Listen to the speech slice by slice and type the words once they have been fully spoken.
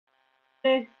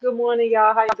Good morning,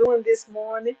 y'all. How you doing this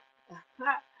morning?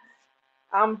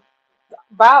 I'm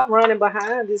about running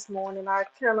behind this morning. I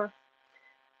kind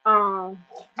of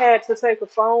had to take a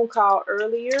phone call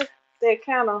earlier that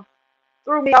kind of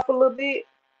threw me off a little bit,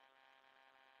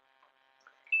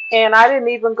 and I didn't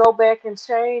even go back and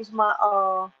change my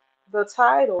the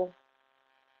title.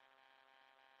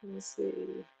 Let me see.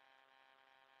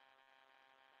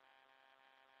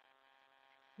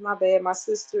 My bad. My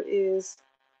sister is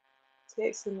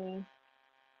texting me.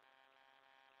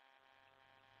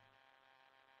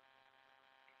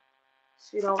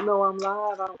 She don't know I'm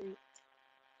live. I don't think.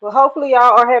 Well, hopefully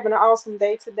y'all are having an awesome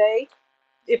day today.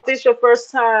 If this your first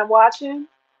time watching,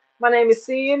 my name is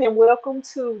Cian and welcome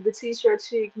to the T-Shirt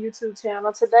Chick YouTube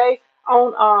channel. Today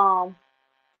on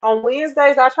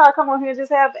Wednesdays, I try to come on here and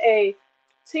just have a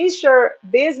T-shirt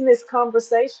business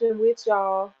conversation with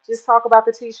y'all. Just talk about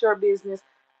the T-shirt business.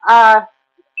 I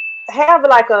have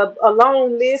like a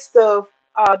long list of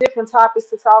different topics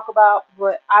to talk about,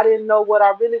 but I didn't know what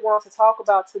I really wanted to talk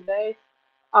about today.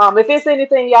 If it's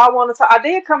anything y'all want to talk, I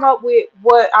did come up with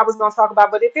what I was going to talk about,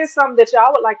 but if it's something that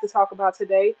y'all would like to talk about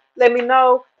today, let me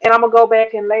know, and I'm gonna go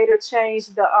back and later change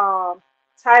the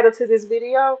title to this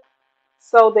video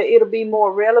so that it'll be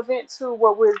more relevant to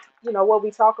what what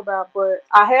we talk about. But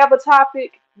I have a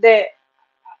topic that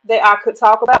I could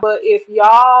talk about, but if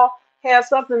y'all have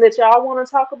something that y'all want to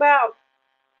talk about,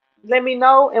 let me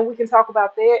know and we can talk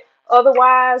about that.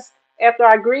 Otherwise, after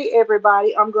I greet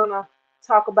everybody, I'm gonna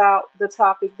talk about the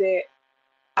topic that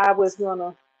I was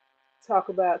gonna talk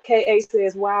about. KA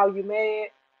says, "Wow, you mad?"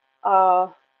 Uh,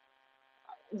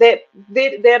 that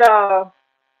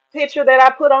picture that I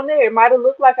put on there, it might have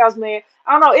looked like I was mad.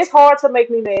 I don't know. It's hard to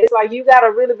make me mad. It's like you gotta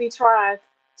really be trying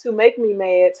to make me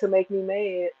mad to make me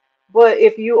mad. But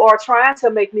if you are trying to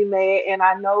make me mad, and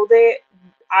I know that,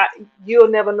 I you'll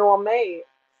never know I'm mad.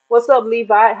 What's up,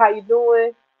 Levi? How you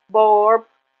doing? Barb,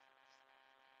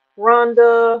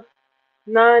 Rhonda,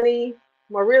 Nani,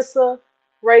 Marissa,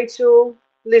 Rachel,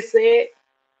 Lisette.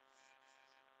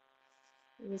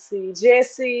 Let me see.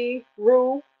 Jesse,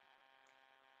 Rue,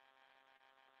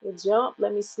 the jump.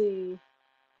 Let me see.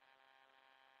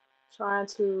 Trying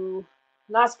to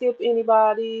not skip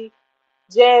anybody.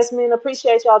 Jasmine,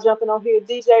 appreciate y'all jumping on here.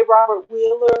 DJ Robert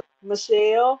Wheeler,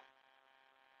 Michelle,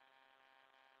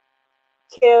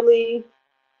 Kelly,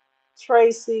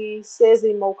 Tracy,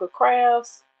 Sezzy Mocha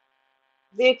Crafts,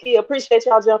 Vicky, appreciate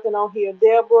y'all jumping on here.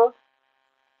 Deborah,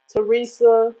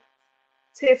 Teresa,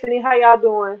 Tiffany, how y'all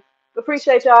doing?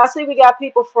 Appreciate y'all. I see we got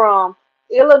people from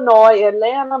Illinois,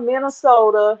 Atlanta,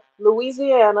 Minnesota,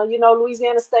 Louisiana. You know,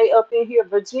 Louisiana State up in here,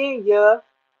 Virginia.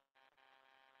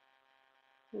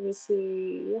 Let me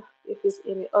see if there's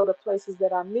any other places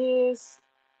that I missed.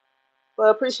 But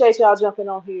appreciate y'all jumping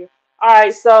on here. All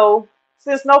right, so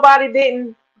since nobody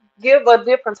didn't give a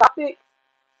different topic,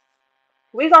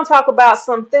 we're gonna talk about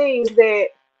some things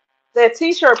that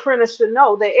t-shirt printers should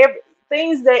know. That every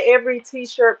things that every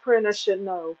t-shirt printer should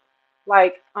know.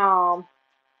 Like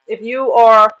if you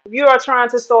are trying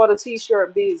to start a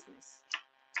t-shirt business.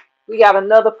 We got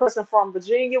another person from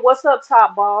Virginia. What's up,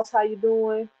 Top Boss? How you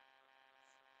doing?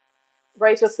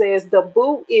 Rachel says the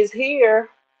boot is here.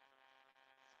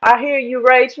 I hear you,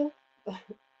 Rachel.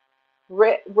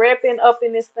 Repping up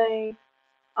in this thing.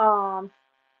 Um,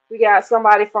 we got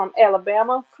somebody from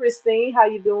Alabama, Christine. How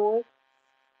you doing?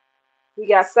 We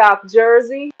got South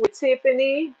Jersey with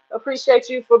Tiffany. Appreciate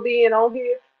you for being on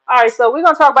here. All right, so we're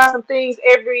gonna talk about some things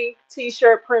every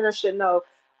t-shirt printer should know.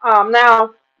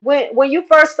 Now, when you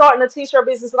first start in the t-shirt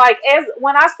business, like as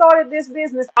when I started this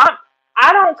business,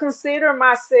 I don't consider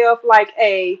myself like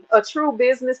a true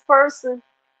business person.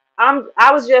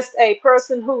 I was just a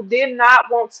person who did not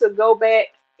want to go back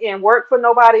and work for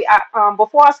nobody.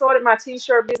 Before I started my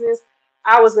t-shirt business,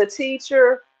 I was a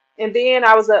teacher and then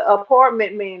I was an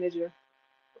apartment manager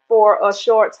for a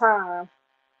short time.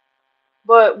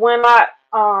 But when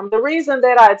the reason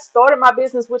that I started my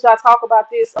business, which I talk about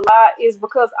this a lot, is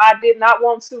because I did not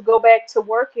want to go back to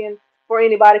working for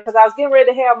anybody because I was getting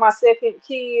ready to have my second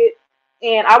kid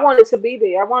and I wanted to be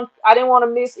there. I didn't want to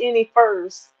miss any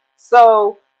first.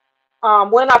 So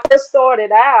when I first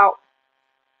started out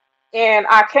and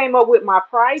I came up with my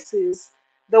prices,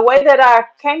 the way that I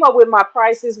came up with my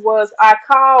prices was I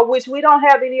called, which we don't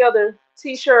have any other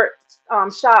t-shirt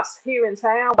shops here in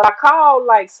town, but I called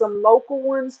like some local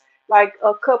ones, like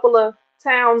a couple of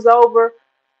towns over,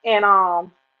 and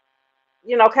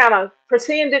kind of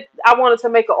pretended I wanted to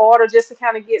make an order just to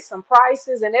kind of get some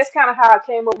prices, and that's kind of how I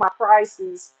came up with my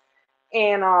prices.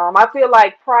 And I feel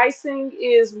like pricing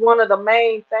is one of the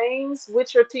main things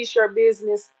with your t-shirt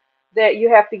business that you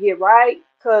have to get right.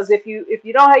 because if you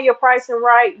don't have your pricing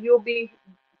right, you'll be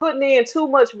putting in too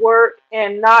much work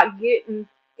and not getting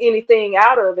anything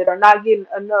out of it or not getting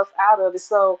enough out of it.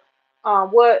 So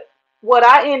what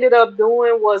I ended up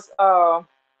doing was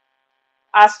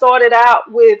I started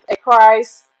out with a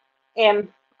price, and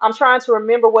I'm trying to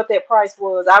remember what that price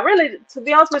was. I really, to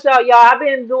be honest with y'all, I've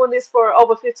been doing this for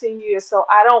over 15 years, so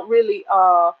I don't really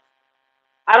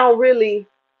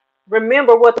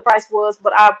remember what the price was,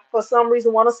 but I for some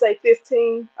reason want to say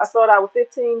 15. I started out with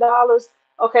 $15.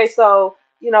 Okay, so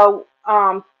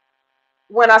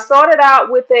when I started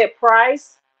out with that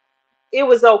price, it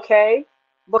was okay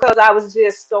because I was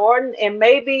just starting, and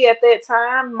maybe at that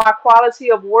time my quality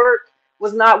of work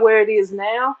was not where it is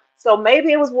now. So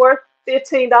maybe it was worth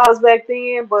 $15 back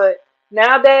then, but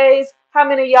nowadays, how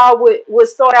many of y'all would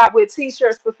start out with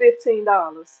t-shirts for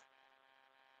 $15?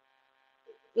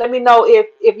 Let me know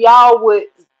if y'all would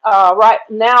right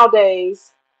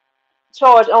nowadays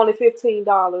charge only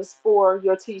 $15 for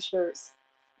your t-shirts,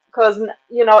 because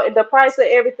the price of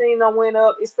everything done went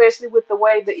up, especially with the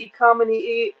way the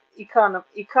economy,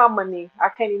 I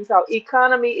can't even talk,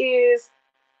 economy is.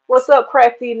 What's up,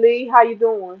 Crafty Lee? How you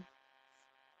doing?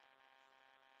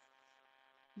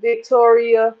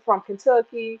 Victoria from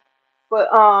Kentucky. But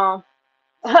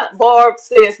Barb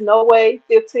says no way,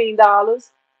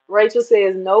 $15. Rachel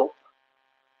says nope.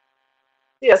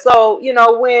 Yeah, so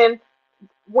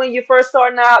when you're first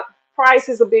starting out, price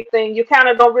is a big thing. You kind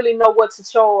of don't really know what to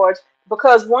charge,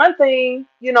 because one thing,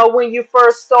 when you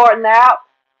first starting out,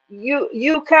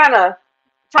 you kind of,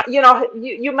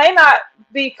 you may not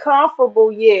be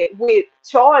comfortable yet with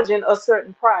charging a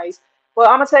certain price. But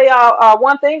I'm gonna tell y'all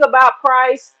one thing about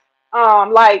price.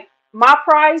 Like my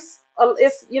price,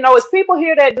 it's people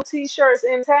here that do t-shirts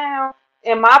in town,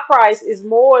 and my price is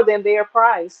more than their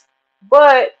price.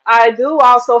 But I do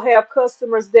also have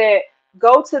customers that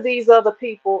go to these other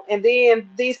people, and then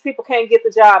these people can't get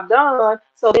the job done,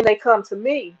 so then they come to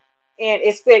me and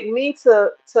expect me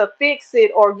to fix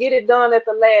it or get it done at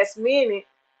the last minute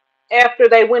after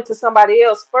they went to somebody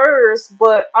else first.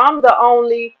 But I'm the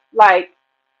only like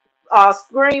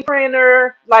screen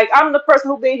printer. Like, I'm the person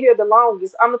who been here the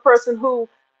longest. I'm the person who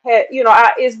had,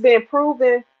 it's been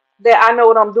proven that I know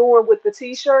what I'm doing with the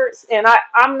t-shirts. And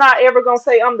I'm not ever gonna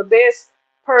say I'm the best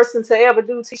person to ever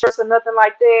do t-shirts or nothing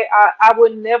like that. I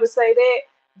would never say that.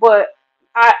 But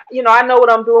I know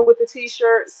what I'm doing with the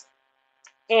t-shirts.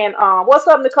 And what's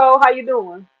up, Nicole? How you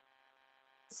doing?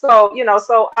 So,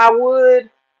 so I would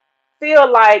feel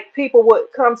like people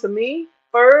would come to me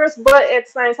first, but at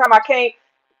the same time, I can't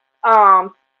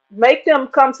um, make them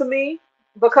come to me,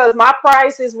 because my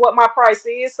price is what my price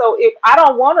is. So if I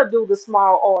don't want to do the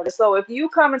small order, so if you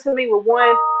coming to me with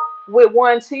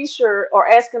one t-shirt or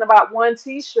asking about one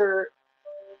t-shirt,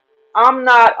 I'm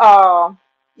not I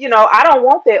don't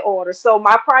want that order. So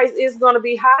my price is going to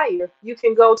be higher. You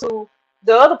can go to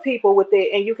the other people with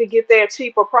it and you can get their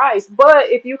cheaper price. But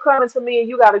if you coming to me and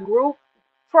you got a group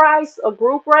price, a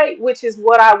group rate, which is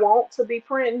what I want to be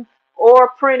printing or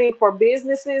printing for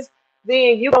businesses,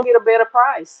 then you're gonna get a better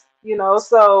price.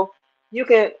 So you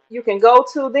can go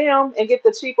to them and get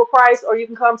the cheaper price, or you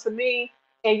can come to me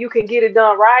and you can get it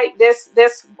done right.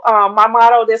 That's my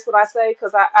motto. That's what I say,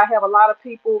 because I have a lot of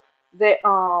people that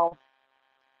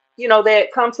that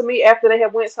come to me after they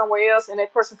have went somewhere else and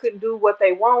that person couldn't do what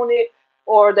they wanted,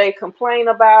 or they complain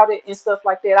about it and stuff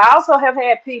like that. I also have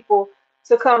had people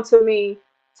to come to me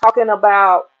talking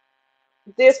about,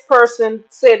 this person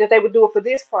said that they would do it for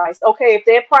this price. Okay, if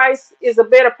their price is a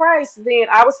better price, then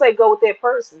I would say go with that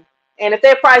person. And if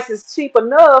their price is cheap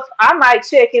enough, I might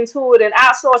check into it and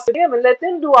outsource to them and let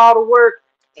them do all the work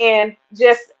and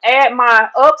just add my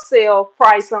upsell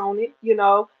price on it.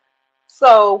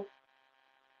 So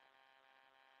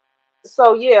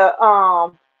yeah,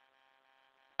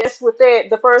 that's with that.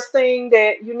 The first thing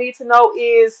that you need to know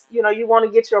is, you want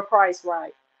to get your price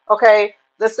right. Okay.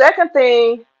 The second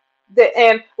thing that,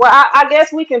 and well, I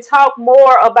guess we can talk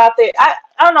more about that. I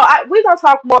don't know. We're gonna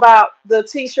talk more about the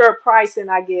t-shirt pricing,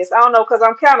 I guess. I don't know, because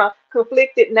I'm kind of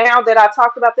conflicted now that I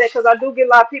talked about that, because I do get a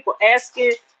lot of people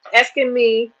asking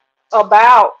me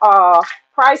about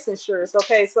pricing shirts.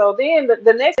 Okay. So then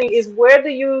the next thing is, where do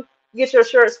you get your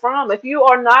shirts from? If you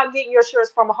are not getting your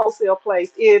shirts from a wholesale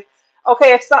place, if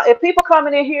people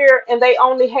coming in here and they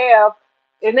only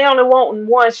want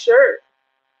one shirt,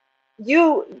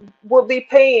 you will be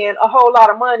paying a whole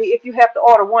lot of money if you have to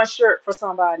order one shirt for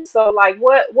somebody. So like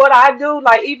what I do,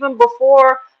 like even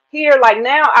before here, like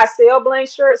now I sell blank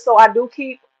shirts, so I do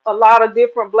keep a lot of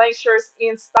different blank shirts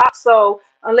in stock. So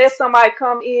unless somebody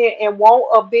come in and want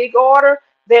a big order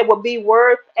that would be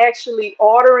worth actually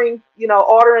ordering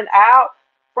out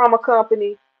from a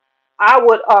company, I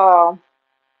would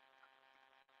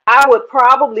I would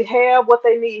probably have what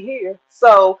they need here.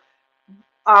 So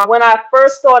when I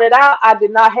first started out, I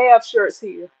did not have shirts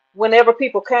here. Whenever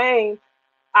people came,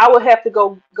 I would have to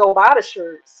go buy the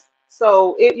shirts.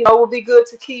 So it would be good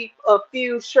to keep a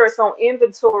few shirts on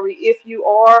inventory if you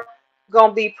are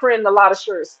gonna be printing a lot of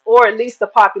shirts, or at least the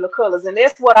popular colors. And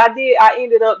that's what I did. I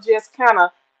ended up just kind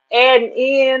of adding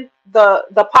in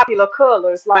the popular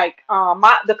colors, like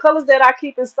the colors that I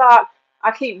keep in stock.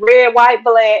 I keep red, white,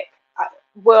 black. I,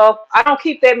 well, I don't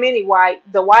keep that many white.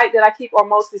 The white that I keep are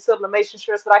mostly sublimation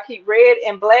shirts, but I keep red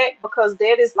and black because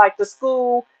that is like the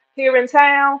school here in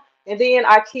town. And then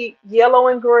I keep yellow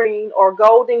and green or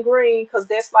gold and green because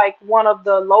that's like one of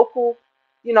the local,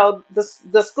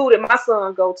 the school that my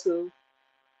son go to.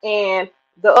 And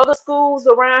the other schools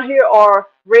around here are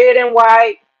red and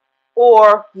white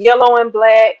or yellow and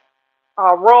black,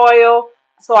 royal.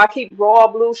 So I keep royal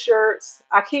blue shirts.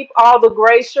 I keep all the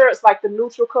gray shirts, like the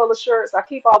neutral color shirts. I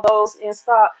keep all those in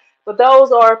stock. But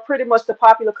those are pretty much the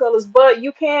popular colors. But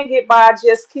you can get by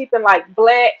just keeping like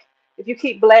black. If you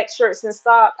keep black shirts in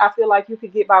stock, I feel like you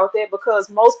could get by with that because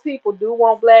most people do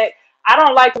want black. I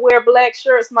don't like to wear black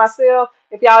shirts myself.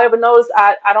 If y'all ever notice,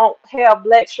 I don't have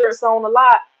black shirts on a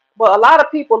lot. But a lot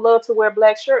of people love to wear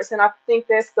black shirts, and I think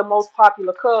that's the most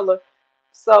popular color.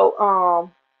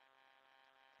 So,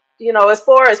 as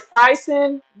far as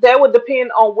pricing, that would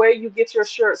depend on where you get your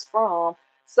shirts from.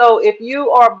 So if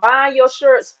you are buying your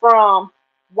shirts from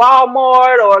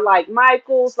Walmart or like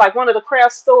Michael's, like one of the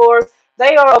craft stores,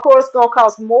 they are of course going to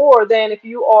cost more than if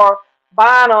you are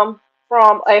buying them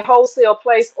from a wholesale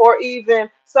place, or even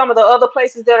some of the other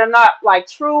places that are not like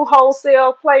true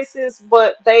wholesale places,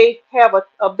 but they have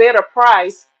a better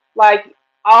price. Like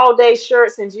all day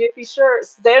shirts and Jiffy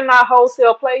shirts. They're not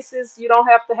wholesale places. You don't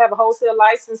have to have a wholesale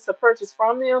license to purchase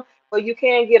from them, but you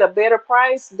can get a better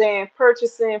price than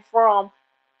purchasing from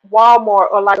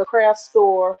Walmart or like a craft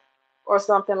store or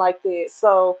something like that.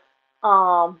 So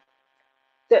um,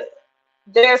 th-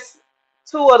 there's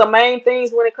two of the main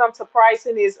things when it comes to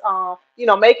pricing is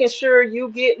making sure you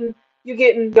getting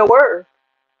your worth,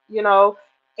 you know,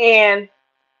 and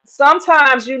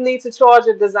sometimes you need to charge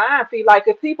a design fee. Like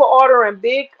if people order in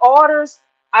big orders,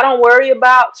 I don't worry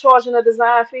about charging a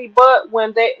design fee. But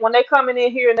when they coming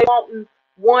in here and they want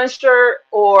one shirt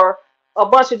or a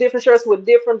bunch of different shirts with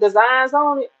different designs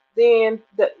on it, then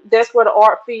that's where the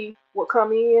art fee will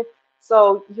come in.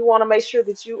 So you want to make sure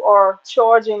that you are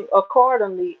charging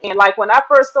accordingly. And like when I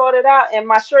first started out, and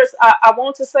my shirts, I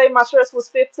want to say my shirts was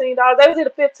 $15. They was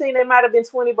either 15, they might have been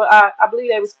 20, but I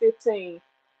believe they was 15.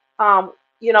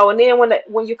 And then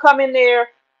when you come in there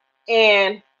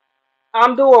and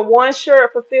I'm doing one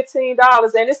shirt for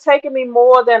 $15, and it's taking me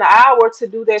more than an hour to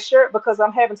do that shirt because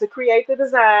I'm having to create the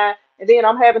design and then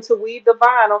I'm having to weave the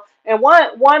vinyl. And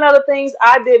one of the things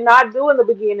I did not do in the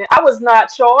beginning, I was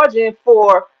not charging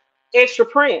for extra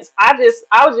prints. I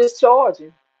was just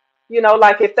charging.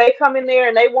 Like if they come in there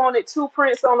and they wanted two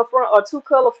prints on the front or two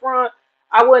color front,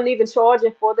 I wasn't even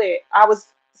charging for that. I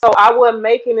wasn't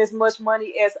making as much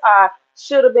money as I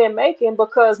should have been making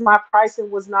because my pricing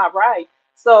was not right.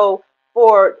 So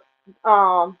for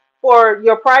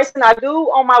your pricing, I do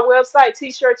on my website,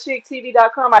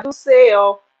 tshirtchicktv.com, I do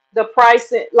sell the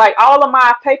pricing, like all of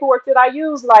my paperwork that I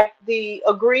use, like the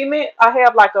agreement. I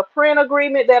have like a print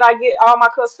agreement that I get all my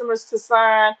customers to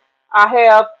sign. I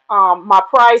have my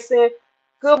pricing.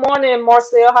 Good morning,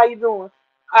 Marcel. How you doing?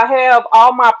 I have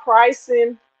all my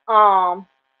pricing. Um,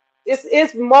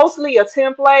 it's mostly a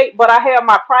template, but I have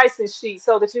my pricing sheet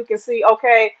so that you can see,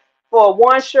 okay, for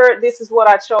one shirt, this is what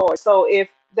I charge. So if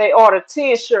they order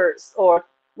 10 shirts or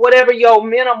whatever your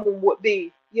minimum would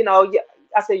be,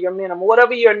 I say your minimum,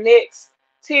 whatever your next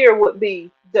tier would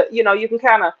be, you can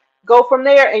kind of go from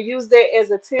there and use that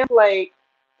as a template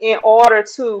in order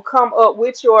to come up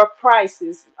with your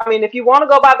prices. I mean, if you want to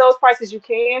go by those prices, you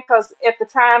can, because at the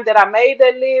time that I made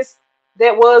that list,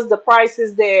 that was the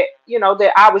prices that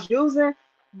I was using,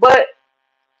 but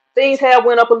things have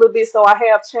went up a little bit, so I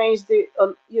have changed it,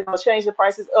 changed the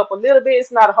prices up a little bit.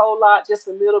 It's not a whole lot, just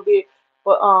a little bit,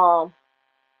 but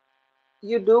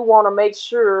you do want to make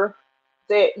sure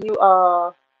that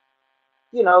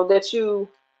that you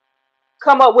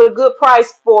come up with a good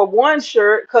price for one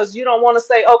shirt, because you don't want to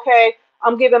say, okay,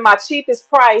 I'm giving my cheapest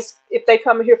price if they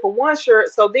come in here for one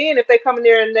shirt. So then if they come in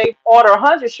there and they order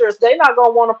 100 shirts, they're not going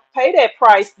to want to pay that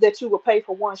price that you would pay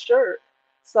for one shirt.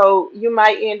 So you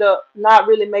might end up not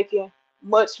really making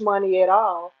much money at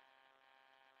all.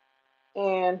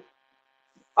 And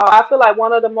I feel like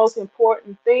one of the most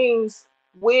important things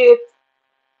with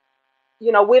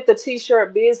with the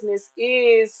t-shirt business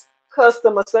is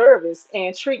customer service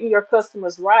and treating your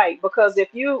customers right. Because if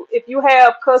you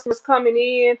have customers coming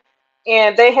in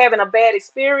and they having a bad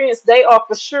experience, they are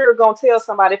for sure gonna tell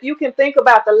somebody. If you can think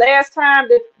about the last time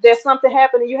that something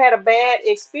happened and you had a bad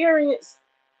experience,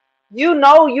 you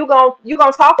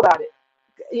gonna talk about it.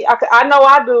 Yeah, I know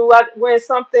I do. When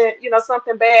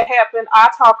something bad happened, I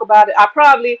talk about it. I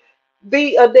probably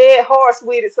beat a dead horse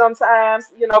with it sometimes,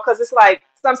 because it's like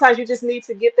sometimes you just need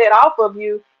to get that off of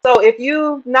you. So if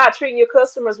you not treating your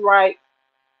customers right,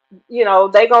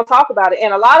 they gonna talk about it.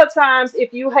 And a lot of times,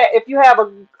 if you have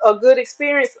a good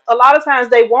experience, a lot of times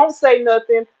they won't say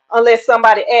nothing unless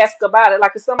somebody asks about it.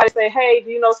 Like if somebody say, "Hey,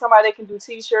 do you know somebody that can do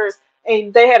T-shirts?"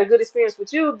 and they had a good experience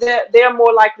with you, they're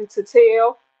more likely to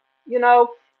tell, you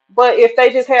know. But if they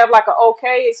just have like an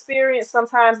okay experience,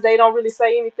 sometimes they don't really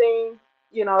say anything.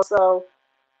 So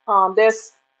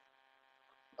there's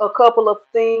a couple of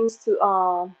things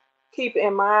to keep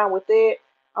in mind with it.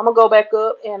 I'm gonna go back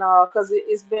up and because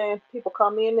it's been people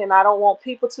come in and I don't want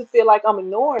people to feel like I'm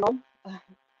ignoring them.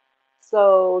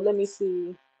 So let me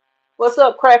see. What's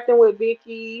up, Crafting with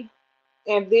Vicky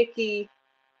and Vicky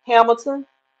Hamilton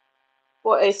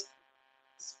for a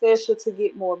special to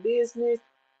get more business.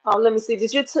 Let me see.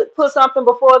 Did you put something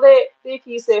before that,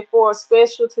 Vicky? You said for a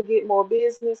special to get more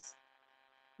business.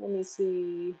 Let me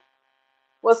see.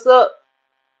 What's up,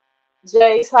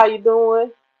 Jace? How you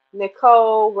doing?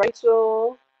 Nicole,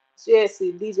 Rachel,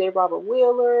 Jesse, DJ Robert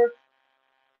Wheeler,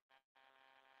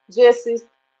 Jesse,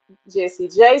 Jesse.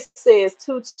 Jace says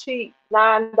too cheap,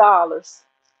 $9.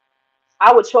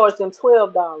 I would charge them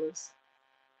 $12.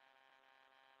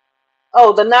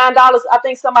 Oh, the $9. I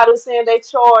think somebody was saying they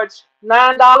charge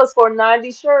 $9 for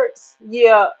 90 shirts.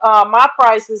 Yeah, my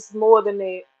price is more than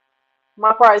that.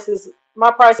 My price is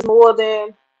more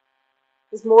than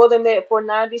that for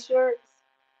 90 shirts.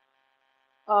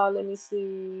 Let me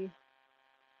see.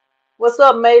 What's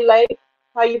up, Maylay?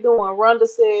 How you doing? Rhonda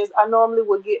says I normally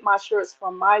would get my shirts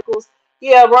from Michaels.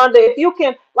 Yeah, Rhonda, if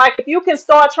you can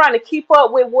start trying to keep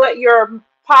up with what your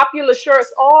popular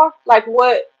shirts are, like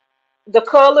what the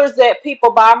colors that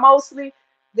people buy mostly,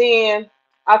 then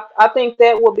I think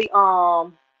that would be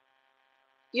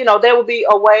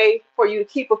a way for you to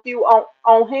keep a few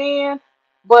on hand.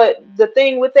 But the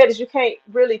thing with that is you can't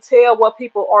really tell what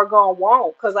people are gonna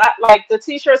want. Cause I like the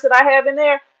t-shirts that I have in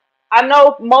there. I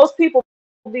know most people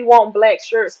be wanting black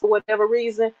shirts for whatever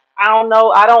reason. I don't know.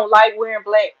 I don't like wearing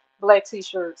black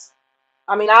t-shirts.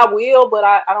 I mean, I will, but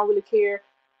I don't really care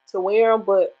to wear them.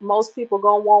 But most people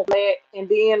gonna want black. And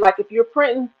then, like, if you're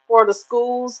printing for the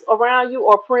schools around you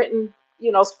or printing,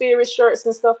 spirit shirts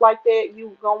and stuff like that,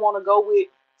 you gonna want to go with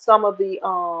some of you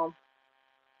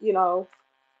know,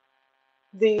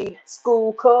 the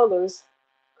school colors.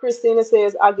 Christina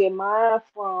says I get mine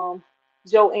from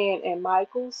Joanne and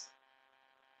Michaels.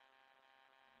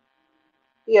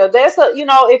 Yeah,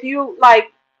 if you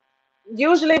like,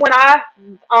 usually when I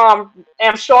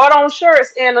am short on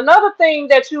shirts, and another thing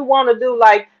that you want to do,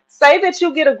 like say that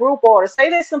you get a group order, say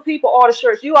that some people order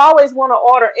shirts, you always want to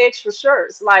order extra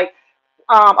shirts. Like,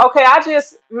 okay, I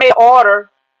just made an order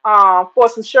for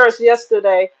some shirts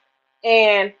yesterday,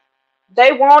 and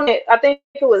they wanted, I think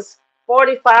it was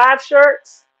 45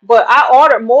 shirts, but I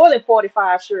ordered more than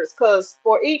 45 shirts because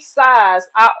for each size,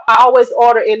 I always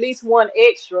order at least one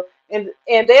extra. And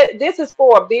this is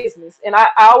for a business, and I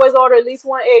always order at least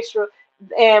one extra,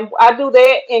 and I do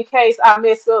that in case I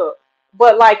mess up.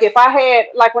 But like if I had,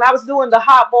 like when I was doing the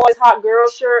hot boys, hot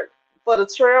girls shirt for the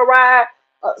trail ride,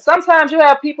 sometimes you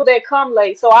have people that come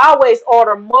late, so I always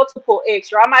order multiple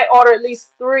extra. I might order at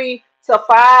least 3 to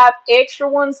 5 extra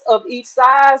ones of each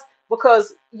size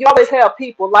because you always have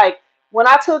people. Like when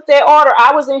I took that order,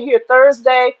 I was in here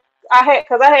Thursday. I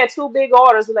had two big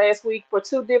orders last week for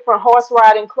two different horse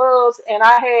riding clubs, and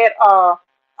I had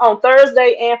on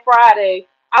Thursday and Friday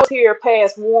I was here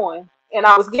past 1, and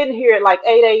I was getting here at like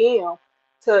 8 a.m.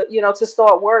 to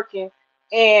start working,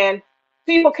 and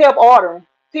people kept ordering.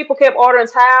 People kept ordering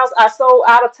towels. I sold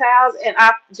out of towels, and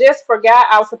I just forgot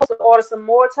I was supposed to order some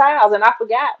more towels, and I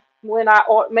forgot when I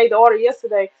made the order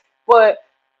yesterday. But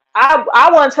I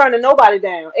wasn't turning nobody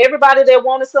down. Everybody that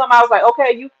wanted something, I was like,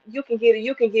 okay, you can get it,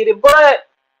 you can get it. But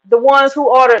the ones who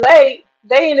ordered late,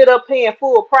 they ended up paying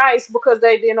full price because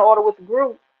they didn't order with the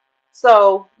group.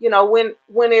 So when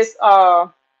it's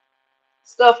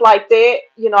stuff like that,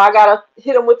 I gotta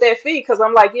hit them with that fee because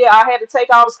I'm like, yeah, I had to take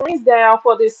all the screens down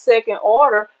for this second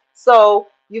order, so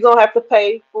you're gonna have to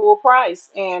pay full price.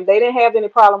 And they didn't have any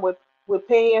problem with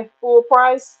paying full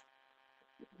price,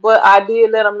 but I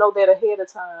did let them know that ahead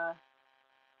of time.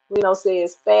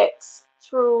 Says facts,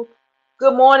 true.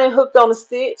 Good morning, Hooked on the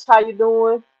Stitch. How you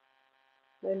doing?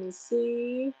 Let me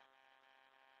see.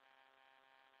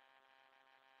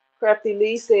 Crafty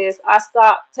Lee says, I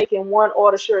stopped taking one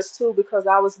order shirts too because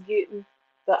I was getting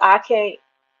the I can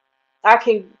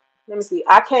let me see.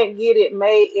 I can't get it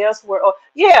made elsewhere. Or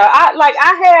yeah,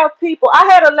 I have people. I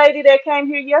had a lady that came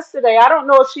here yesterday. I don't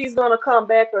know if she's gonna come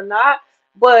back or not,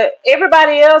 but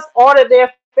everybody else ordered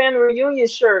their family reunion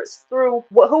shirts through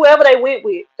whoever they went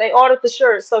with. They ordered the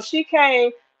shirts. So she came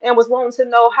and was wanting to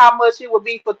know how much it would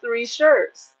be for three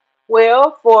shirts.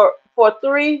 Well, for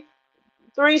three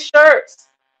shirts,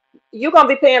 you're gonna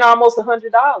be paying almost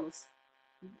 $100.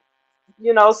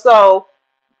 So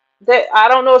that I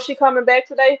don't know if she coming back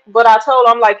today, but I told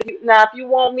her, I'm like, now if you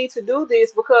want me to do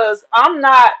this, because I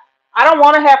don't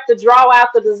want to have to draw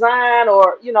out the design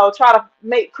or try to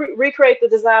recreate the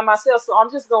design myself. So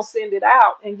I'm just gonna send it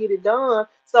out and get it done.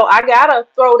 So I gotta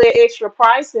throw that extra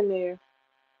price in there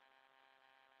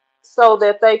so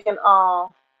that they can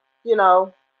you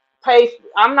know pay.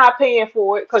 I'm not paying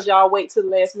for it because y'all wait till the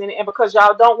last minute, and because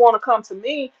y'all don't want to come to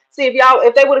me. See,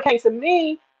 if they would have came to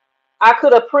me, I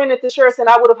could have printed the shirts and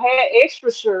I would have had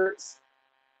extra shirts,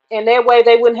 and that way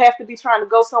they wouldn't have to be trying to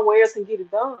go somewhere else and get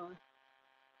it done.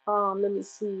 Let me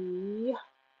see.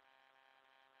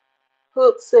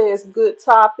 Hook says good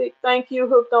topic. Thank you,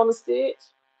 Hooked on the Stitch.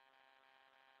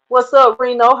 What's up,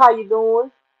 Reno? How you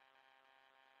doing?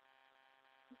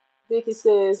 Vicky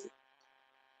says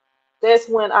that's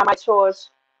when I might charge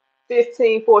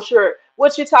 15 for a shirt.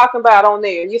 What you talking about on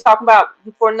there? You talking about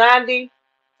for 90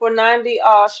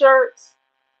 shirts?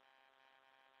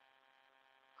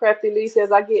 Crafty Lee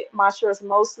says I get my shirts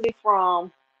mostly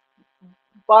from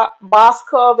Boss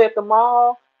Cove at the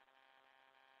mall.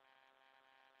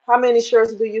 How many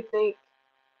shirts do you think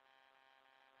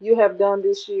you have done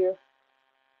this year?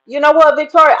 You know what,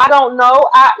 Victoria? I don't know.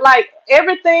 I like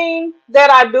everything that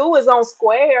I do is on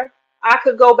Square. I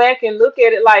could go back and look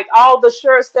at it, like all the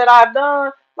shirts that I've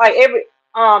done, like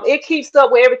it keeps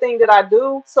up with everything that I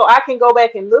do, so I can go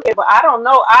back and look at it. But I don't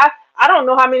know. I don't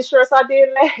know how many shirts I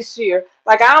did last year.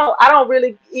 Like I don't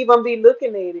really even be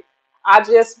looking at it. I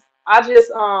just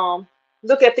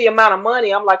look at the amount of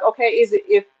money. I'm like, okay,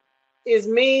 is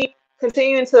me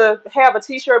continuing to have a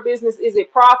t-shirt business, is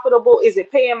it profitable, is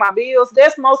it paying my bills?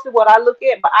 That's mostly what I look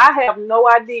at, but I have no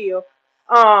idea.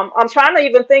 I'm trying to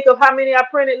even think of how many I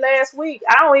printed last week.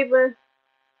 I don't even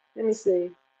Let me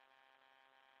see.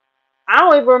 I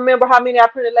don't even remember how many I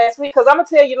printed last week, because I'm gonna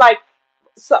tell you, like,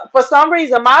 for some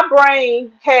reason my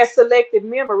brain has selective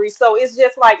memory, so it's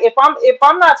just like if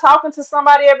I'm not talking to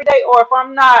somebody every day, or if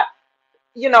I'm not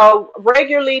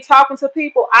regularly talking to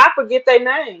people, I forget their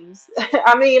names.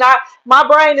 I mean, my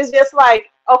brain is just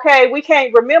like, okay, we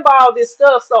can't remember all this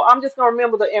stuff, so I'm just gonna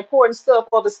remember the important stuff,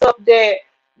 or the stuff that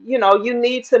you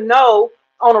need to know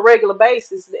on a regular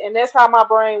basis, and that's how my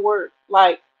brain works.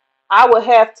 Like, I would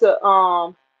have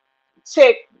to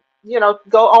check,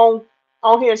 go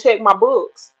on here and check my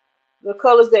books, the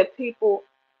colors that people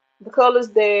the colors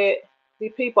that the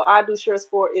people I do shirts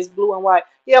for is blue and white.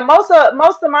 Yeah, most of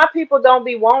my people don't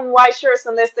be wanting white shirts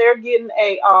unless they're getting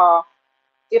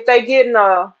if they getting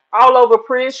a all over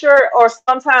print shirt, or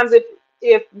sometimes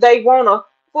if they want a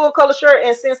full color shirt,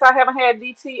 and since I haven't had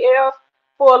DTF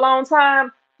for a long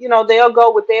time, they'll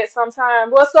go with that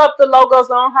sometimes. What's up, the logos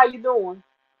on? How you doing?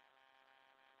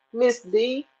 Miss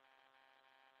D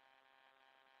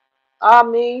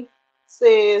Ami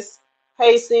says,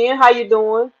 hey Sin, how you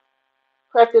doing?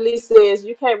 Crafty Lee says,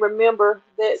 you can't remember,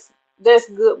 that's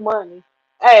good money.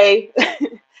 Hey,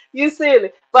 you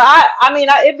silly. But I mean,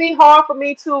 it'd be hard for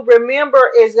me to remember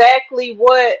exactly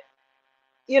what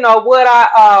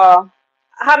I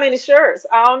how many shirts.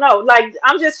 I don't know. Like,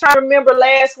 I'm just trying to remember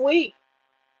last week.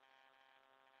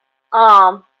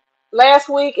 Um Last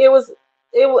week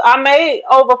I made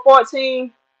over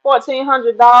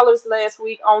 $1,400 last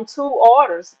week on two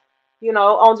orders,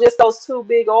 on just those two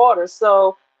big orders.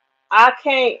 So I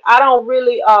don't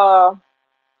really I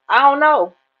don't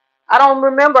know. I don't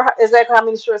remember exactly how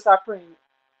many shirts I printed.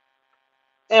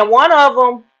 And one of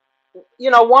them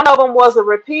was a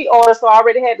repeat order, so I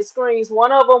already had the screens.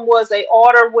 One of them was a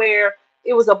order where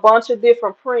it was a bunch of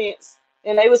different prints,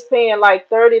 and they was paying like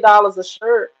 $30 a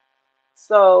shirt.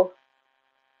 So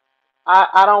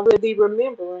I don't really be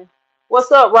remembering.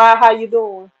 What's up, Rod? How you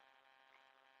doing?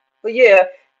 But yeah,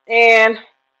 and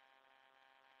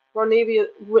Ronivia,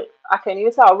 I can't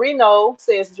even talk. Reno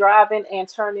says driving and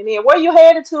turning in. Where you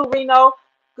headed to, Reno?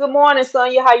 Good morning,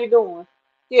 Sonya. How you doing?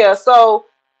 Yeah, so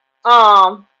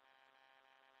um,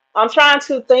 I'm trying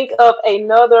to think of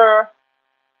another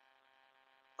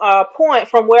point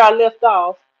from where I left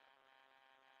off.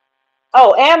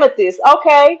 Oh, Amethyst.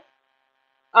 Okay,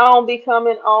 I don't be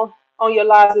coming on your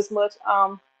lives as much.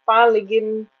 Finally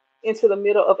getting into the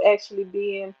middle of actually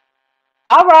being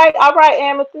all right,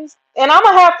 Amethyst. And I'm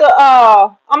gonna have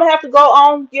to go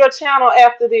on your channel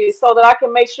after this so that I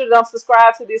can make sure that I'm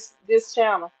subscribed to this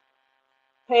channel.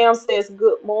 Pam says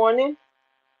good morning.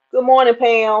 Good morning,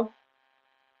 Pam.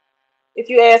 If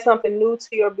you add something new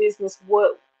to your business,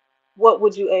 what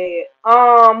would you add?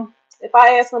 If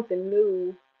I add something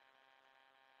new,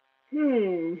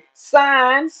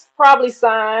 signs, probably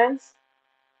signs,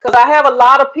 because I have a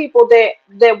lot of people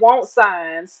that want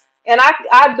signs, and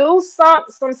I do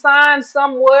some signs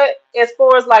somewhat as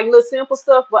far as like little simple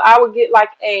stuff, but I would get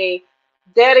like a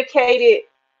dedicated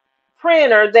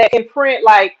printer that can print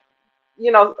like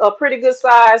a pretty good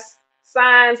size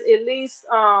signs, at least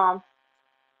I'm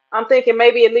thinking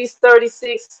maybe at least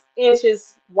 36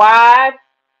 inches wide,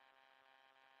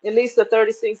 at least a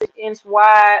 36-inch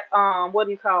wide, what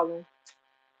do you call them?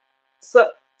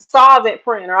 So, solvent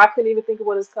printer. I couldn't even think of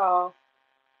what it's called.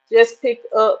 Just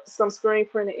picked up some screen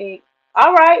printer ink.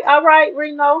 All right,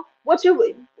 Reno. What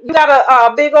you got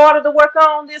a big order to work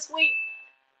on this week?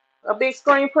 A big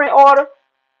screen print order?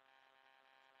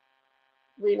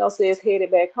 Reno says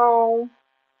headed back home.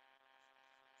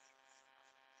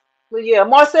 But yeah,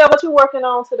 Marcel, what you working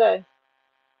on today?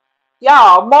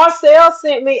 Y'all, Marcel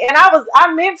sent me, and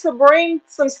I meant to bring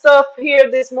some stuff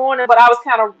here this morning, but I was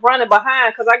kind of running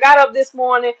behind because I got up this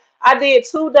morning. I did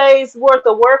 2 days worth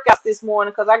of workouts this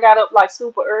morning because I got up like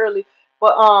super early.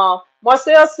 But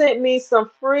Marcel sent me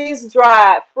some freeze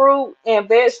dried fruit and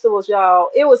vegetables, y'all.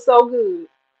 It was so good.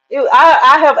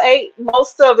 I have ate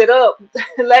most of it up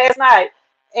last night,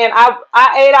 and I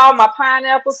ate all my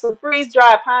pineapples, some freeze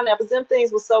dried pineapples. Them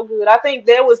things were so good. I think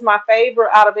that was my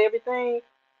favorite out of everything.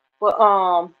 But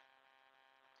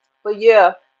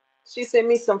yeah, she sent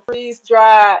me some freeze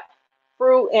dried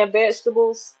fruit and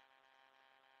vegetables.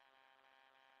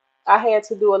 I had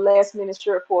to do a last minute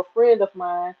shirt for a friend of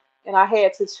mine, and I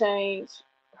had to change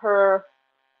her.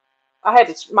 I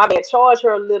had to, my bad, charge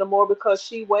her a little more because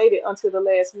she waited until the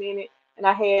last minute, and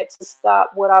I had to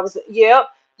stop what I was. Yep,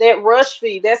 that rush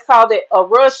fee. That's called a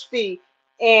rush fee.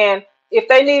 And if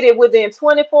they need it within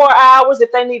 24 hours,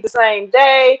 if they need the same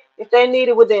day, if they need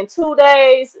it within 2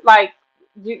 days, like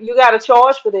you got to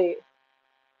charge for that.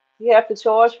 You have to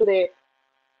charge for that.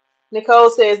 Nicole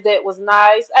says that was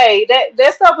nice. Hey,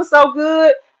 that stuff was so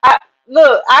good.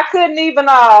 Look, I couldn't even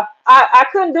I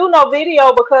couldn't do no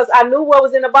video because I knew what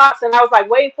was in the box and I was like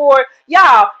waiting for it.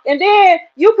 Y'all, and then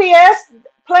UPS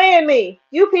playing me.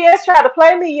 UPS tried to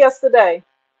play me yesterday.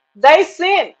 They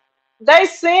sent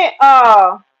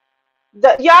y'all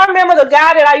remember the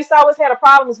guy that I used to always have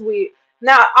problems with.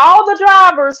 Now all the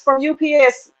drivers from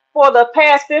UPS for the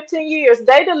past 15 years,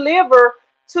 they deliver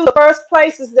to the first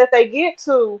places that they get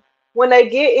to when they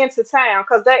get into town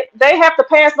because they have to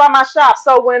pass by my shop.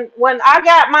 So when I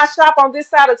got my shop on this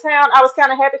side of town, I was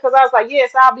kind of happy because I was like,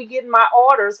 yes, I'll be getting my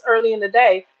orders early in the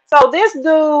day. So this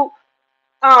dude,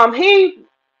 he,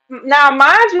 now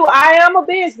mind you, I am a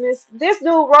business. This dude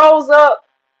rolls up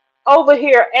over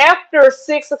here after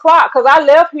 6 o'clock because I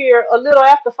left here a little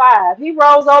after 5. He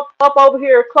rolls up over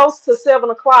here close to 7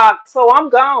 o'clock, so I'm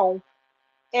gone.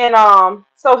 And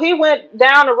so he went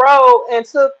down the road and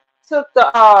took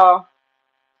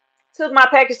my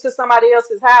package to somebody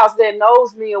else's house that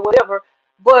knows me or whatever.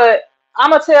 But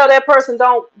I'm gonna tell that person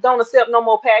don't accept no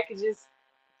more packages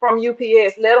from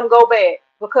UPS. Let them go back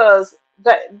because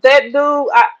that dude.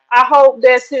 I hope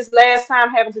that's his last time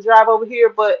having to drive over here.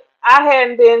 But I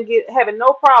hadn't been having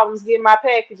no problems getting my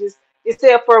packages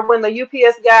except for when the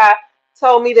UPS guy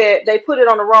told me that they put it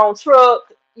on the wrong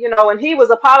truck. And he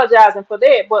was apologizing for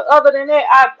that. But other than that,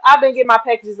 I've been getting my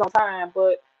packages on time.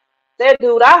 But that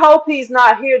dude, I hope he's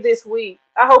not here this week.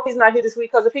 I hope he's not here this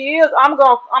week because if he is, I'm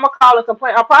gonna call and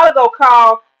complain. I'll probably go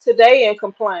call today and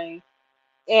complain.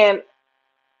 And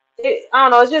I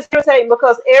don't know, it's just irritating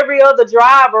because every other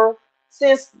driver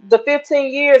since the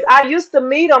 15 years, I used to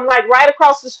meet them like right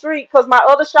across the street because my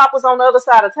other shop was on the other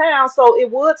side of town, so it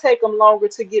would take them longer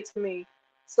to get to me.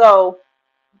 So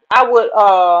I would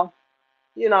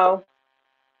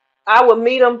I would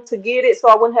meet them to get it so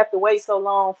I wouldn't have to wait so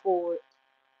long for it.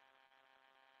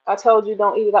 I told you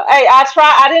don't eat it all. Hey, I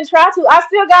didn't try to. I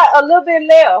still got a little bit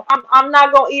left. I'm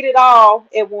not gonna eat it all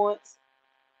at once.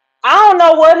 I don't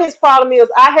know what his problem is.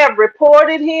 I have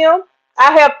reported him.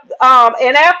 I have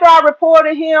and after I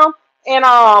reported him and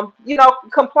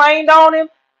complained on him,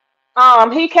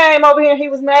 he came over here and he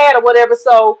was mad or whatever.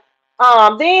 So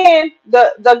then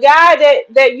the guy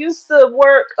that used to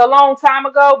work a long time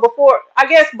ago before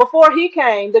he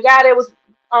came, the guy that was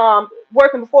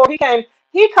working before he came,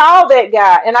 he called that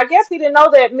guy, and I guess he didn't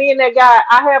know that me and that guy,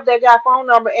 I have that guy phone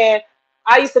number, and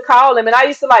I used to call him, and I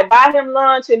used to like buy him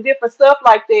lunch and different stuff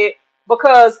like that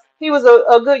because he was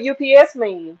a good UPS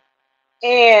man,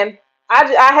 and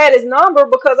I had his number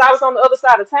because I was on the other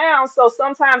side of town. So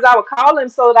sometimes I would call him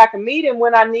so that I could meet him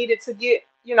when I needed to get,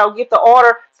 get the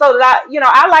order. So that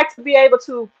I like to be able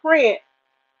to print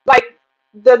like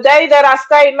the day that I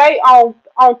stayed late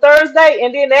on Thursday,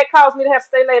 and then that caused me to have to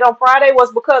stay late on Friday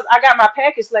was because I got my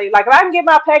package late. Like if I can get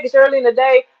my package early in the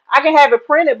day, I can have it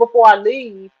printed before I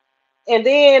leave, and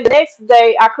then the next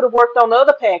day I could have worked on the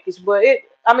other package, but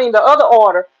the other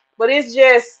order. But it's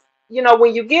just,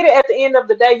 when you get it at the end of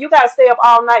the day, you got to stay up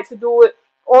all night to do it,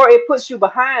 or it puts you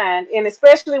behind. And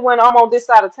especially when I'm on this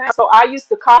side of town, so I used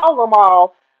to call them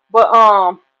all, but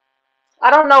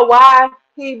I don't know why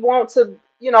he want to,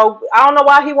 I don't know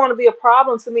why he want to be a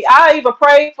problem to me. I even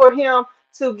prayed for him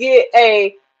to get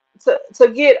to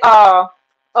get a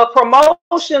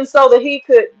promotion so that he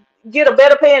could get a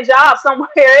better paying job somewhere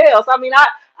else.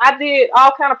 I did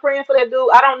all kind of praying for that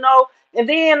dude. I don't know. And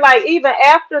then like even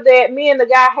after that, me and the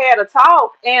guy had a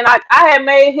talk, and I had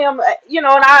made him, and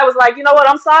I was like, you know what,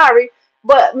 I'm sorry,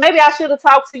 but maybe I should have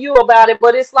talked to you about it.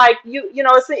 But it's like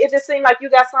it just seemed like you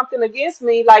got something against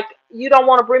me, like you don't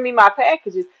want to bring me my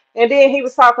packages. And then he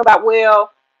was talking about,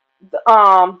 well,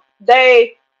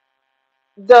 they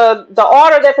the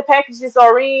order that the packages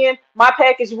are in, my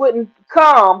package wouldn't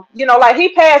come. Like he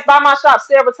passed by my shop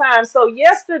several times. So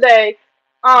yesterday,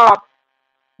 um,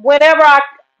 whenever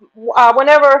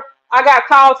I got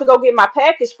called to go get my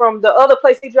package from the other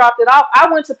place he dropped it off,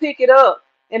 I went to pick it up,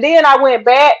 and then I went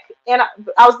back, and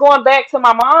I was going back to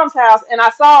my mom's house, and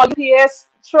I saw a UPS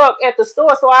truck at the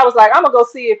store. So I was like, I'm gonna go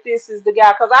see if this is the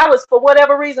guy, because for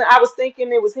whatever reason I was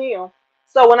thinking it was him.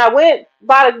 So when I went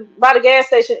by the gas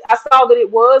station, I saw that it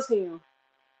was him.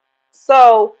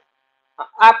 So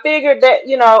I figured that,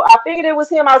 I figured it was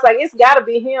him. I was like, it's got to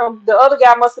be him. The other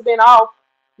guy must have been off,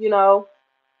 you know.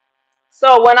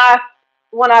 So when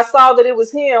I saw that it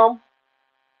was him,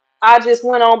 I just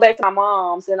went on back to my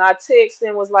mom's, and I texted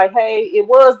and was like, hey, it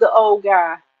was the old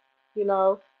guy, you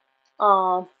know.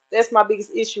 That's my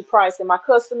biggest issue, price. And my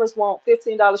customers want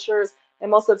 $15 shirts, and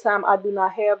most of the time I do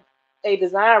not have a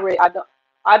design ready.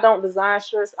 I don't design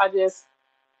shirts. I just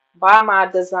buy my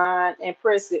design and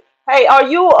press it. Hey, are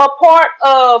you a part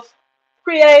of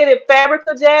Creative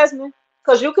Fabrica, Jasmine?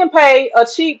 Because you can pay a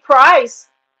cheap price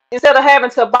instead of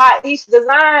having to buy each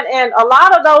design. And a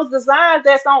lot of those designs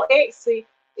that's on Etsy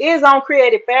is on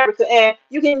Creative Fabrica. And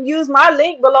you can use my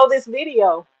link below this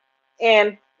video.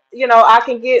 And, I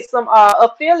can get some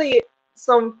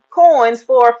some coins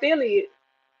for affiliate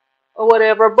or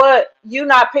whatever, but you're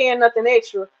not paying nothing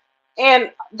extra.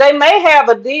 And they may have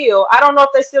a deal. I don't know if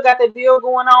they still got that deal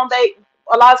going on.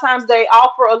 A lot of times they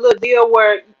offer a little deal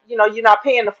where you're not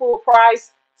paying the full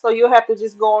price, so you'll have to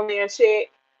just go on there and check.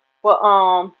 But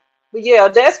yeah,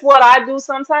 that's what I do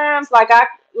sometimes.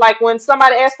 Like when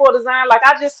somebody asks for a design, like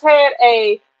I just had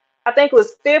I think it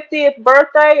was 50th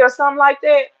birthday or something like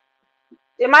that.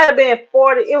 It might have been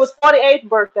 40. It was 48th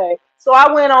birthday. So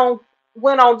I went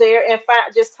on there and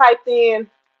just typed in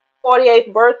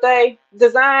 48th birthday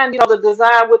design, the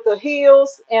design with the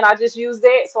heels, and I just used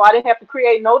that. So I didn't have to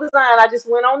create no design. I just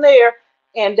went on there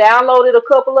and downloaded a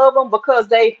couple of them because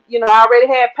they, I already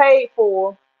had paid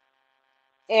for them.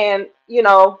 And,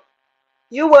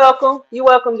 you're welcome,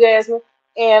 Jasmine.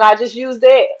 And I just used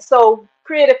that. So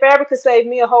Creative Fabrica saved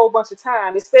me a whole bunch of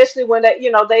time, especially when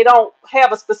they don't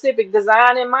have a specific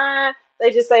design in mind.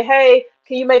 They just say, hey,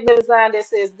 can you make me a design that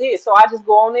says this? So I just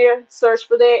go on there, search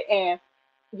for that, and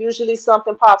usually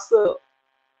something pops up.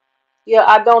 Yeah,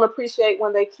 I don't appreciate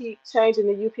when they keep changing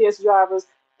the UPS drivers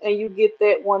and you get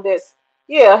that one that's,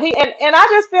 yeah, and I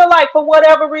just feel like for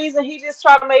whatever reason he just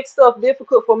try to make stuff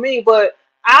difficult for me. But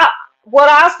what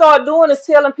I start doing is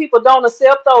telling people don't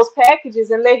accept those packages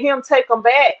and let him take them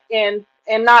back and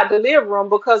not deliver them,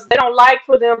 because they don't like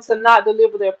for them to not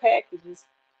deliver their packages.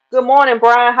 Good morning,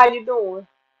 Brian. How you doing?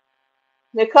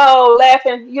 Nicole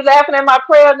laughing. You laughing at my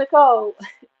prayer, Nicole?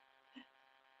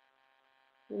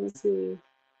 Let me see.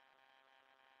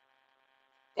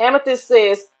 Amethyst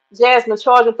says, Jasmine,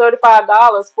 charging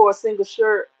 $35 for a single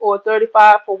shirt, or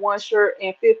 $35 for one shirt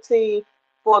and $15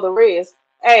 for the rest.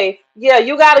 Hey, yeah,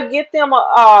 you got to get them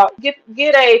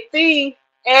get a fee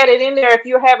added in there if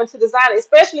you're having to design it.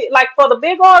 Especially like for the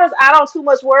big orders, I don't too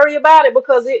much worry about it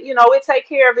because it take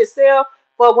care of itself.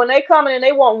 But when they come in and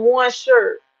they want one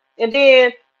shirt, and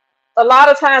then a lot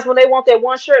of times when they want that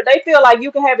one shirt, they feel like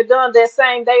you can have it done that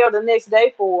same day or the next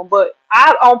day for them. But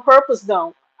I on purpose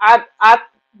don't.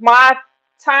 My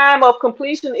time of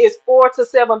completion is 4 to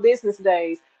 7 business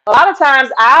days. A lot of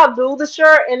times I'll do the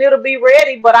shirt and it'll be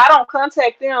ready, but I don't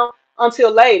contact them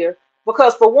until later,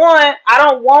 because for one, I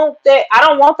don't want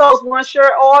those one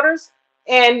shirt orders,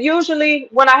 And usually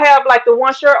when I have like the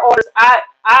one shirt orders, I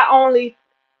only,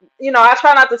 I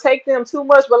try not to take them too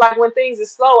much, but like when things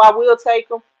is slow, I will take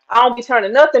them. I don't be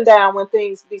turning nothing down when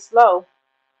things be slow.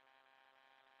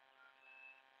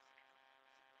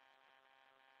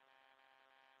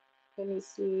 Let me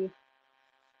see.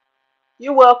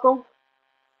 You're welcome.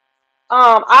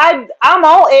 I'm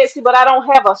on Etsy, but I don't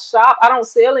have a shop. I don't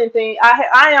sell anything.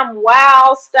 I am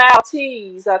Wild Style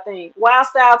Tees. I think Wild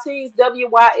Style Tees,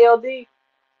 WYLD.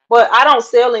 But I don't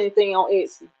sell anything on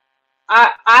Etsy.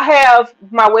 I have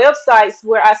my websites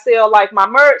where I sell like my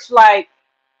merch, like,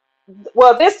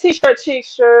 well, this t-shirt chick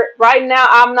shirt right now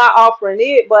I'm not offering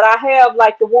it, but I have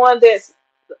like the one that's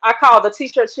I call the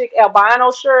t-shirt chick albino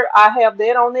shirt. I have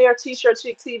that on there,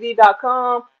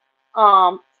 t-shirtchicktv.com.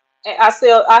 And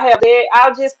I have that.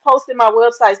 I just posted my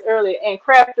websites earlier, and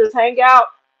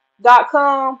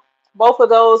craftershangout.com. Both of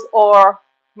those are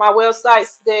my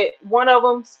websites. That one of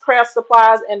them's craft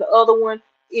supplies, and the other one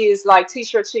is like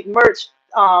t-shirt chick merch,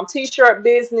 t-shirt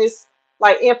business,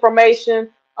 like information.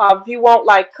 If you want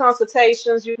like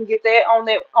consultations, you can get that on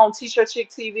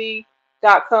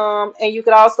t-shirtchicktv.com, and you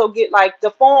can also get like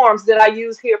the forms that I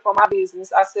use here for my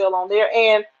business. I sell on there,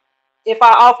 and if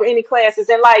I offer any classes,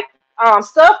 and like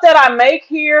stuff that I make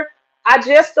here, I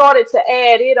just started to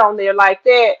add it on there like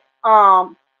that.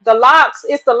 The locks,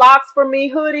 it's the locks for me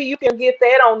hoodie. You can get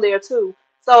that on there too.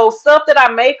 So stuff that I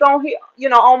make on here,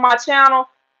 on my channel,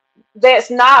 that's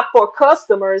not for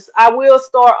customers, I will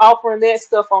start offering that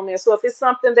stuff on there. So if it's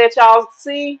something that y'all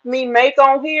see me make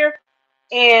on here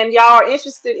and y'all are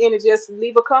interested in it, just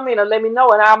leave a comment or let me know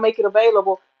and I'll make it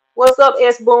available. What's up,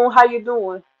 S Boone? How you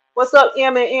doing? What's up,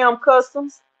 M&M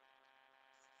Customs?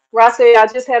 Ross said I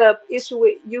just had a issue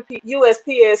with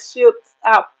USPS shipped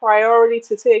out priority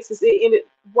to Texas. It ended,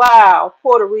 wow,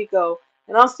 Puerto Rico,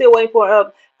 and I'm still waiting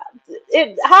for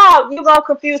it. How you gonna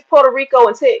confuse Puerto Rico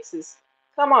and Texas?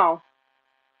 Come on,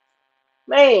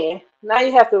 man. Now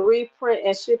you have to reprint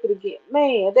and ship it again.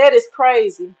 Man, that is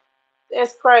crazy.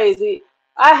 That's crazy.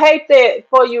 I hate that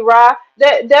for you, Rod.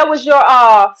 That was your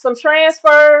some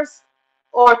transfers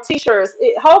or t-shirts.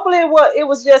 Hopefully it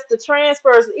was just the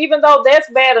transfers, even though that's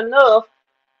bad enough,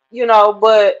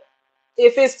 but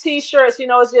if it's t-shirts,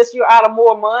 it's just you're out of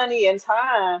more money and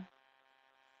time.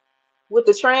 With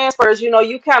the transfers, you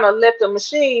kind of let the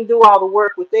machine do all the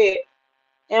work with that.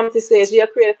 Amethyst says, yeah,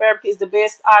 Creative Fabric is the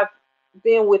best. I've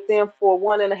been with them for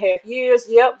 1.5 years.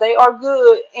 Yep, they are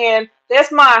good. And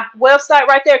that's my website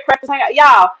right there, Crafters Hangout.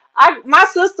 Y'all, my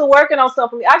sister working on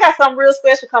something for me. I got something real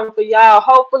special coming for y'all.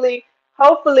 Hopefully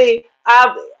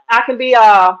I can be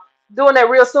doing that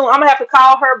real soon. I'm gonna have to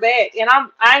call her back. And I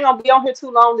ain't gonna be on here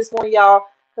too long this morning, y'all,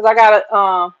 because I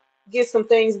gotta get some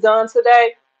things done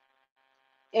today.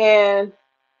 And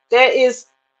this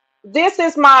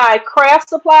is my craft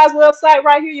supplies website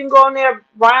right here. You can go in there,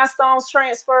 rhinestones,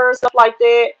 transfers, stuff like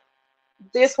that.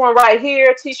 This one right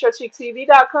here,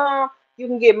 t-shirtchicktv.com. You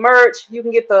can get merch. You can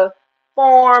get the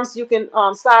forms. You can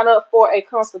sign up for a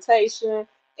consultation.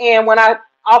 And when I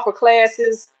offer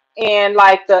classes and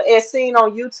like the as seen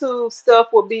on YouTube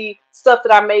stuff will be stuff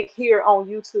that I make here on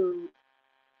YouTube.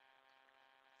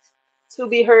 To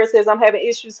be heard says, I'm having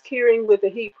issues curing with the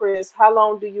heat press. How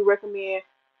long do you recommend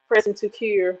pressing to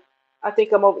cure? I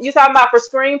think I'm over. You talking about for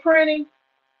screen printing?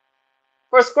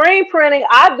 For screen printing,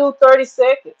 I do 30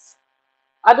 seconds.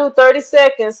 I do 30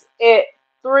 seconds at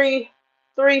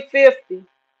 350.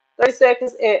 30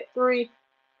 seconds at 3.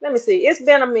 Let me see. It's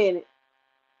been a minute.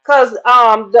 Cause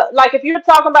like if you're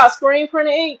talking about screen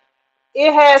printing ink,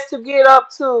 it has to get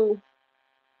up to,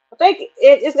 I think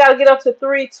it's got to get up to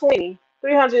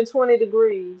 320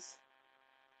 degrees.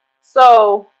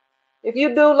 So if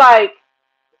you do like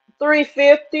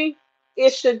 350,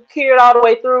 it should cure it all the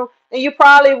way through. And you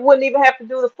probably wouldn't even have to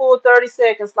do the full 30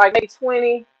 seconds, like maybe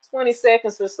 20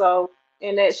 seconds or so,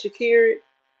 and that should cure it.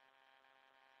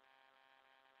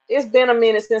 It's been a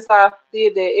minute since I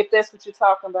did that, if that's what you're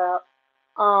talking about.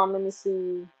 Let me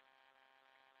see.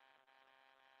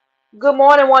 Good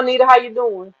morning, Juanita. How you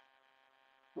doing?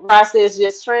 Rod says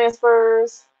just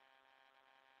transfers.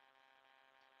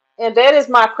 And that is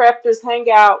my Crafters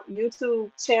Hangout YouTube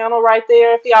channel right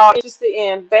there. If y'all are interested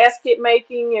in basket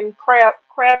making and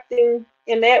crafting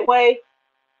in that way.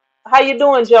 How you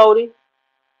doing, Jody?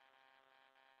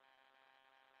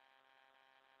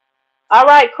 All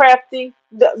right, Crafty.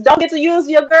 Don't get to use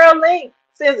your girl link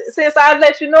since I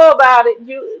let you know about it.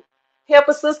 You help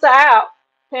a sister out.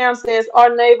 Pam says our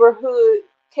neighborhood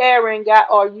Karen got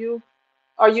our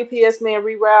UPS man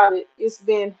rerouted. It's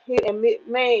been hit and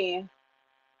man.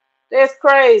 That's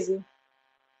crazy.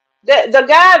 The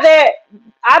guy that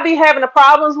I be having the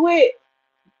problems with,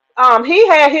 He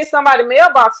had hit somebody's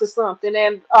mailbox or something,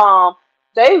 and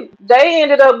they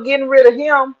ended up getting rid of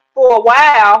him for a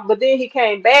while, but then he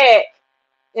came back,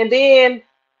 and then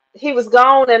he was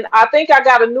gone. And I think I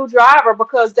got a new driver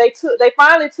because they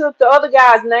finally took the other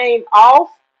guy's name off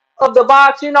of the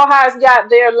box. You know how it's got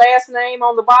their last name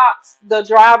on the box, the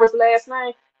driver's last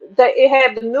name. That it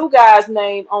had the new guy's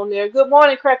name on there. Good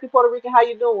morning, Crappy Puerto Rican. How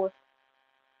you doing?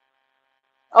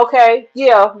 Okay,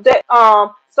 yeah.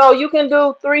 So you can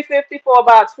do 350 for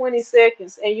about 20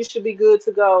 seconds, and you should be good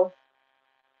to go.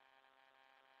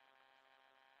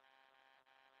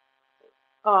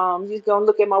 You're gonna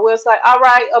look at my website. All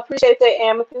right, appreciate that,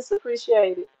 Amethyst.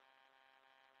 Appreciate it.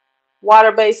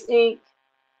 Water-based ink.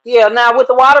 Yeah, now with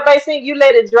the water-based ink, you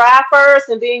let it dry first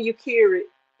and then you cure it.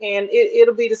 And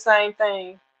it'll be the same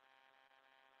thing.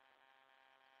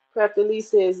 Crafty Lee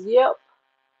says, yep.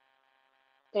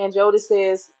 And Jody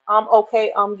says, I'm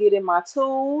okay, I'm getting my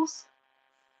tools.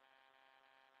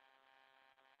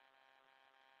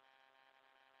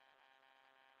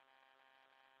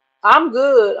 I'm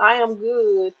good. I am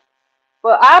good.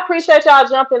 But I appreciate y'all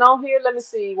jumping on here. Let me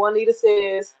see. Juanita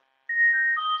says,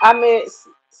 I met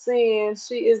seeing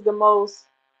she is the most.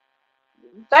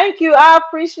 Thank you. I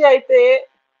appreciate that.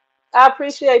 I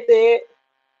appreciate that.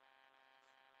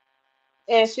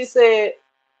 And she said,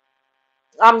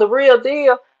 I'm the real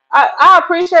deal. I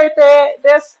appreciate that.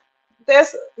 That's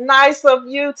nice of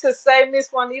you to say,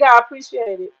 Miss Juanita. I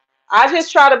appreciate it. I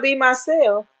just try to be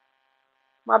myself.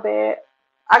 My bad.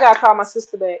 I gotta call my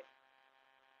sister back.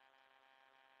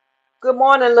 Good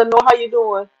morning, Lenore. How you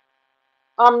doing?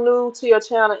 I'm new to your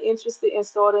channel, interested in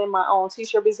starting my own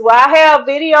t-shirt business. Well, I have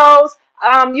videos.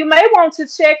 You may want to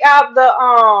check out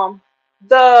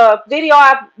the video,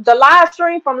 the live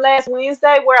stream from last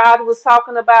Wednesday where I was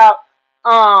talking about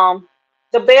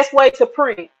the best way to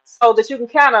print, so that you can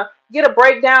kind of get a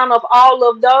breakdown of all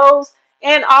of those.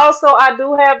 And also, I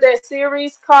do have that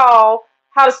series called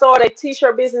How to Start a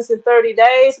T-shirt Business in 30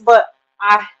 Days, but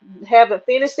I haven't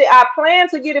finished it. I plan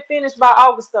to get it finished by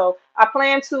August, though. I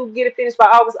plan to get it finished by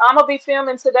August. I'm gonna be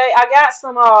filming today. I got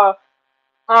some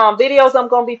videos I'm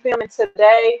gonna be filming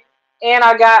today, and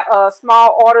I got a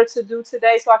small order to do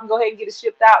today, so I can go ahead and get it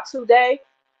shipped out today.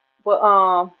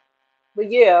 But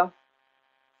yeah.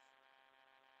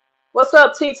 What's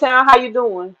up, T-Town? How you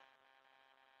doing?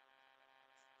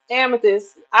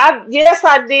 Amethyst. Yes,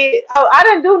 I did. Oh, I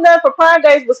didn't do nothing for Prime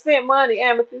Days but spent money,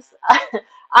 Amethyst.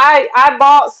 I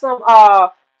bought some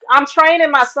I'm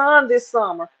training my son this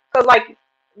summer. Cause like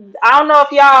I don't know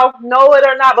if y'all know it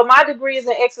or not, but my degree is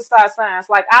in exercise science.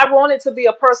 Like I wanted to be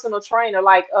a personal trainer,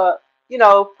 like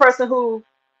person who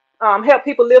help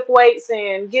people lift weights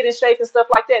and get in shape and stuff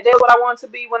like that. That's what I wanted to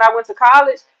be when I went to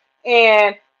college.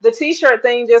 And the t-shirt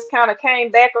thing just kind of came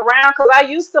back around because I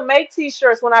used to make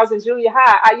t-shirts when I was in junior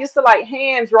high. I used to like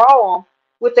hand draw them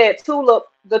with that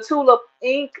the tulip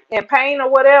ink and paint or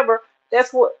whatever.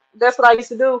 That's what I used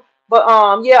to do. But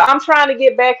yeah, I'm trying to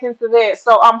get back into that.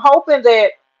 So I'm hoping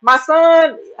that my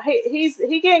son,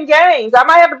 he getting gains. I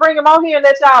might have to bring him on here and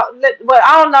but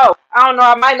I don't know. I don't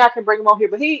know. I might not can bring him on here.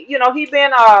 But he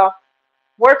been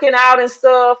working out and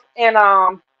stuff,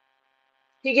 and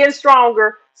he getting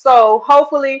stronger. So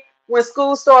hopefully when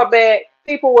school start back,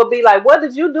 people will be like, "What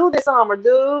did you do this summer,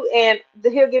 dude?" And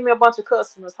he'll give me a bunch of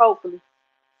customers. Hopefully,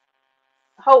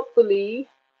 hopefully.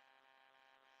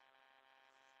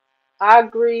 I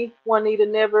agree. Juanita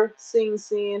never seen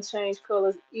sin change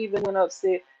colors, even when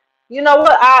upset. You know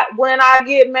what? When I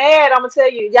get mad, I'm gonna tell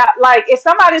you, yeah, like if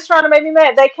somebody's trying to make me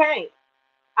mad, they can't.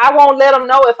 I won't let them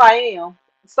know if I am.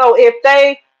 So if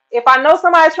I know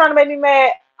somebody's trying to make me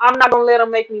mad, I'm not gonna let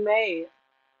them make me mad.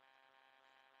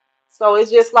 So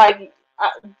it's just like,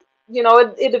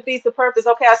 it defeats the purpose.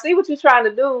 Okay, I see what you're trying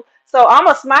to do, so I'm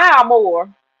gonna smile more.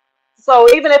 So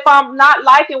even if I'm not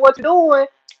liking what you're doing,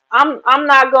 I'm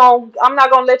not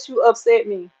gonna let you upset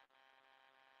me.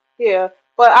 Yeah.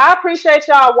 But I appreciate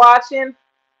y'all watching,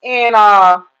 and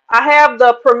I have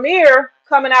the premiere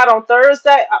coming out on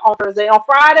on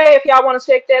Friday if y'all want to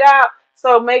check that out.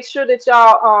 So make sure that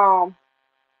y'all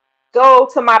go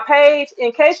to my page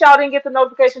in case y'all didn't get the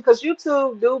notification, because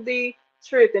YouTube do be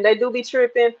tripping. They do be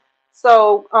tripping.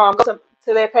 So go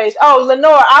to that page. Oh,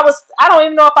 Lenore, I don't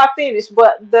even know if I finished,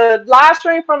 but the live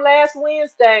stream from last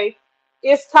Wednesday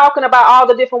is talking about all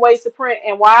the different ways to print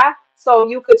and why. So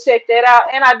you could check that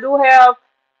out. And I do have,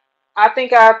 I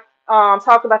think I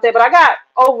talked about that, but I got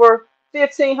over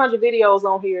 1,500 videos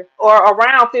on here, or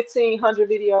around 1,500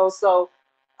 videos. So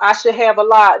I should have a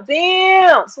lot.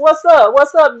 Dimps, what's up?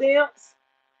 What's up, Dimps?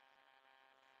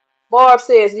 Barb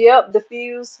says, yep,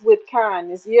 diffuse with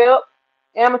kindness. Yep.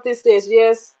 Amethyst says,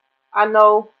 yes, I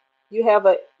know You have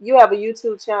a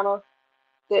YouTube channel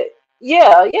that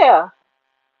yeah.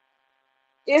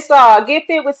 It's Get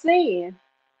Fit with Sin.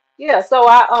 Yeah, so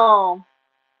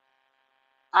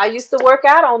I used to work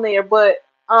out on there, but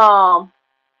um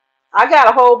I got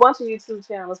a whole bunch of YouTube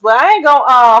channels. But I ain't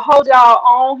gonna hold y'all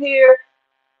on here.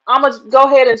 I'm gonna go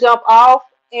ahead and jump off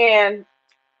and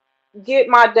get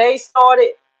my day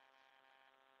started.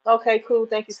 Okay, cool.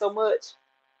 Thank you so much.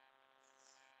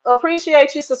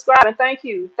 Appreciate you subscribing. Thank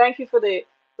you. Thank you for that.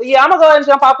 But yeah, I'm gonna go ahead and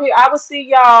jump off here. I will see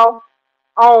y'all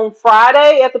on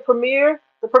Friday at the premiere.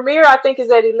 The premiere I think is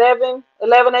at 11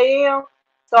 a.m.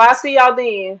 So I'll see y'all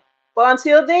then. But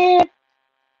until then,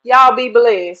 y'all be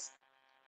blessed.